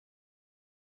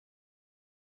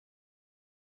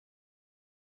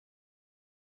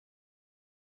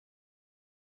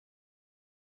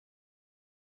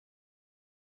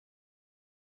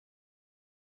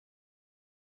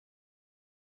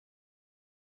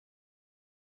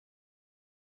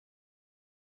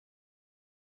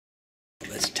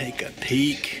take a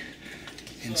peek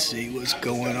and see what's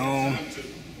going on.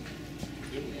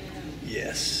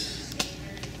 Yes,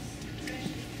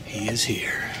 he is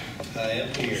here. I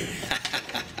am here.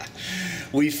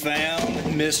 We found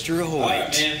Mr. Hoyt. All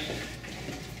right, man.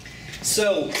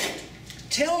 So,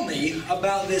 tell me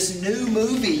about this new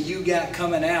movie you got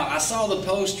coming out. I saw the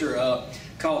poster up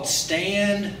called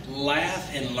Stand,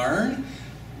 Laugh, and Learn.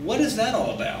 What is that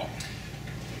all about?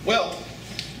 Well,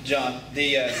 John,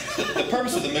 the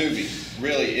purpose of the movie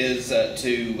really is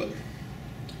to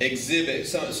exhibit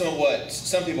some of what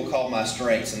some people call my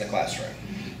strengths in the classroom,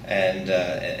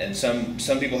 and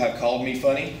some people have called me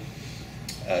funny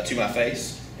to my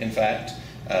face. In fact,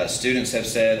 students have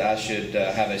said I should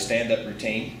have a stand-up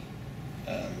routine,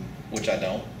 which I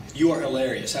don't. You are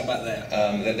hilarious. How about that?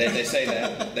 They say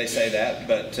that. They say that.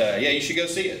 But yeah, you should go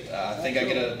see it. I think I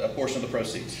get a portion of the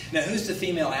proceeds. Now, who's the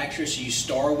female actress you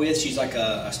star with? She's like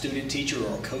a student teacher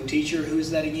or a co-teacher. Who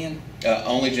is that again?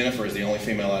 Only Jennifer is the only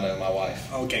female I know. My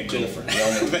wife. Okay, cool. Jennifer,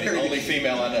 the only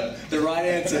female I know. The right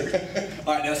answer.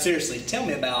 All right, now seriously, tell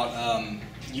me about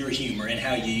your humor and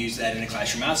how you use that in the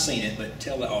classroom. I've seen it, but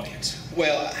tell the audience.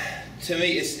 Well, to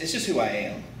me, it's just who I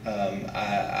am.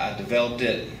 I developed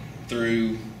it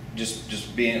through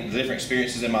just being the different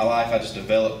experiences in my life. I just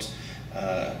developed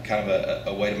kind of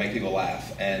a way to make people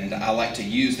laugh, and I like to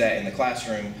use that in the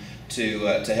classroom to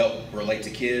help relate to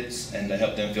kids and to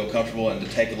help them feel comfortable and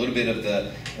to take a little bit of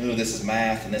the, oh, this is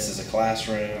math and this is a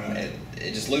classroom.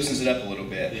 It just loosens it up a little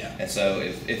bit. Yeah. And so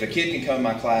if a kid can come to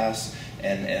my class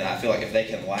and I feel like if they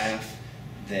can laugh,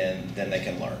 then they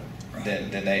can learn. Right.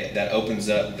 Then that opens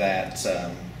up that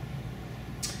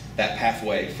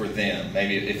pathway for them.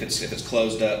 Maybe if it's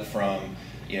closed up from,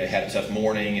 had a tough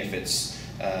morning, if it's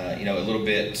a little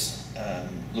bit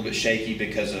shaky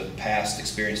because of past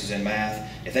experiences in math,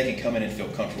 if they can come in and feel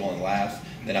comfortable and laugh,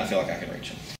 then I feel like I can reach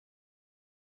them.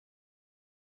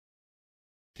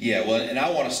 Yeah, well, and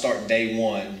I want to start day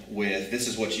one with, this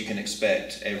is what you can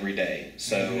expect every day.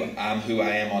 So I'm who I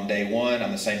am on day one.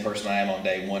 I'm the same person I am on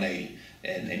day 180.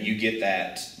 And you get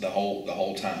that the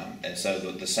whole time. And so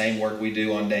the same work we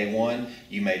do on day one,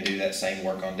 you may do that same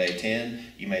work on day 10.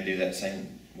 You may do that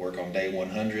same work on day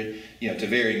 100. To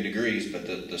varying degrees, but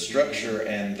the structure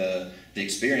and the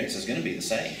experience is going to be the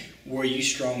same. Were you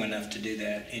strong enough to do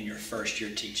that in your first year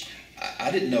teaching?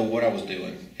 I didn't know what I was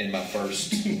doing in my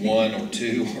first 1 or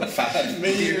 2 or 5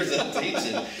 years of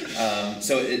teaching.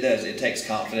 So it does. It takes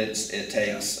confidence. It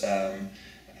takes.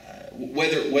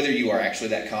 Whether you are actually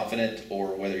that confident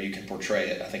or whether you can portray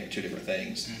it, I think are two different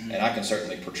things. And I can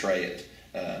certainly portray it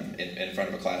in front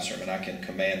of a classroom, and I can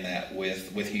command that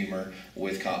with humor,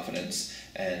 with confidence,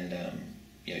 and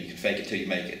you can fake it till you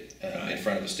make it in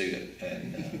front of a student.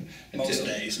 And most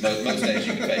days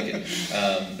you can fake it.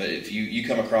 But if you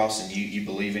come across and you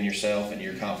believe in yourself and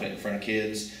you're confident in front of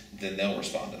kids, then they'll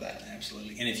respond to that.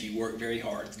 Absolutely. And if you work very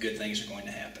hard, good things are going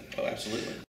to happen. Oh,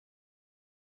 absolutely.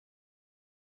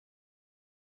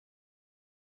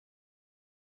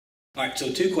 All right,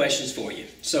 so 2 questions for you.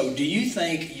 So do you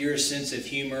think your sense of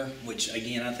humor, which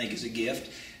again I think is a gift,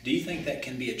 do you think that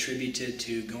can be attributed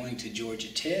to going to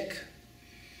Georgia Tech?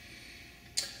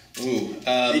 Ooh,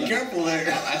 be careful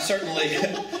there. I certainly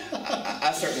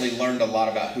learned a lot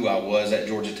about who I was at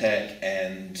Georgia Tech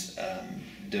and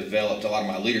developed a lot of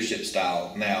my leadership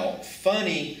style. Now,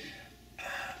 funny,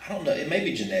 I don't know, it may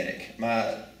be genetic.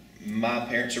 My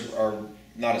parents are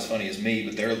not as funny as me,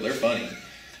 but they're funny.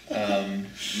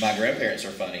 My grandparents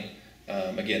are funny.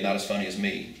 Again, not as funny as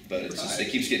me, but it's just, it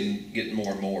keeps getting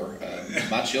more and more.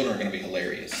 My children are going to be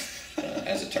hilarious,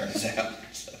 as it turns out.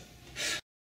 So.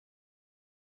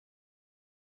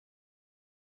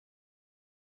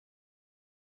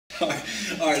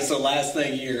 All right, so last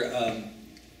thing here,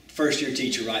 first year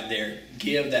teacher right there.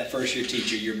 Give that first year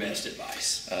teacher your best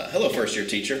advice. Hello, first year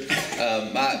teacher.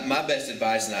 My best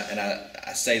advice, and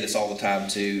I say this all the time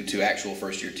to actual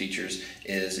first year teachers,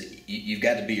 is you've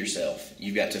got to be yourself.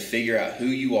 You've got to figure out who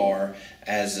you are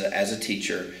as a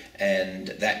teacher, and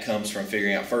that comes from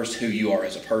figuring out first who you are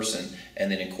as a person,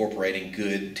 and then incorporating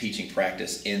good teaching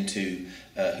practice into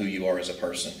who you are as a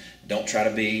person. Don't try to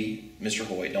be Mr.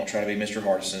 Hoyt. Don't try to be Mr.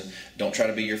 Hardison. Don't try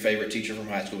to be your favorite teacher from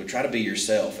high school, but try to be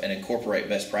yourself and incorporate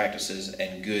best practices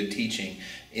and good teaching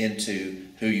into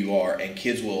who you are. And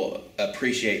kids will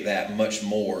appreciate that much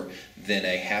more than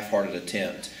a half-hearted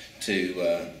attempt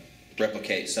to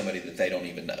replicate somebody that they don't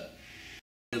even know.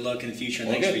 Good luck in the future,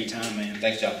 and thanks for your time, man.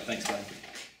 Thanks, John. Thanks, bud.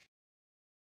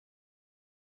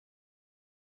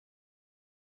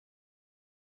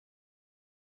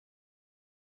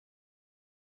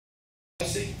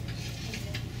 Kelsey?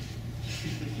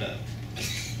 No.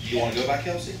 You want to go by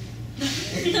Kelsey?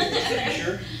 You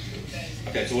sure?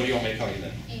 Okay, so what do you want me to call you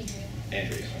then? Andrea.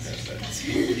 Andrea. Okay, so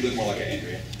you look more like an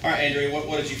Andrea. All right, Andrea,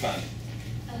 what did you find?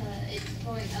 It's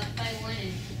going up by 1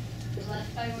 and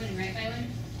left by 1 and right by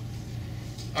 1.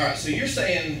 All right, so you're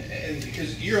saying, and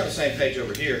because you're on the same page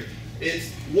over here,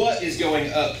 it's what is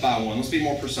going up by 1? Let's be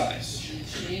more precise.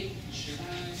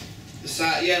 The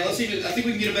side, yeah. Let's even. I think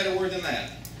we can get a better word than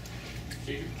that.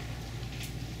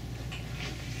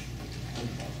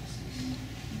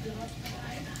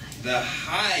 The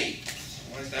height.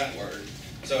 What is that word?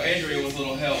 So Andrea, with a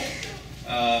little help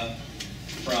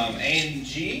from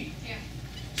Angie,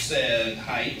 said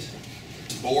height.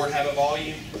 Does board have a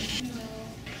volume?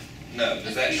 No.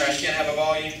 Does that trash can have a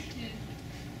volume?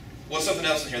 What's something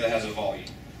else in here that has a volume?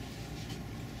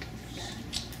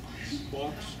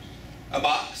 A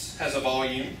box has a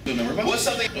volume. What's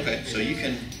something? Okay, so you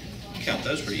can count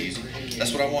those pretty easy.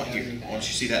 That's what I want here. I want you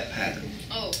to see that pattern.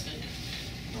 Oh.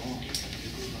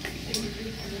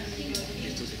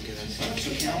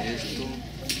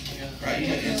 Right, we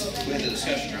had the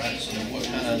discussion, right? So what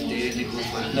kind of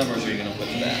numbers are you going to put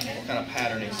in that? What kind of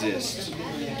pattern exists?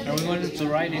 Are we going to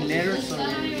write in letters or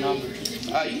in numbers?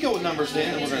 You can go with numbers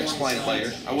then, and we're going to explain it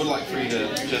later. I would like for you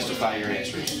to justify your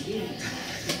answers.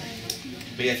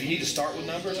 But yeah, if you need to start with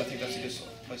numbers, I think that's a good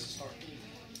place to start.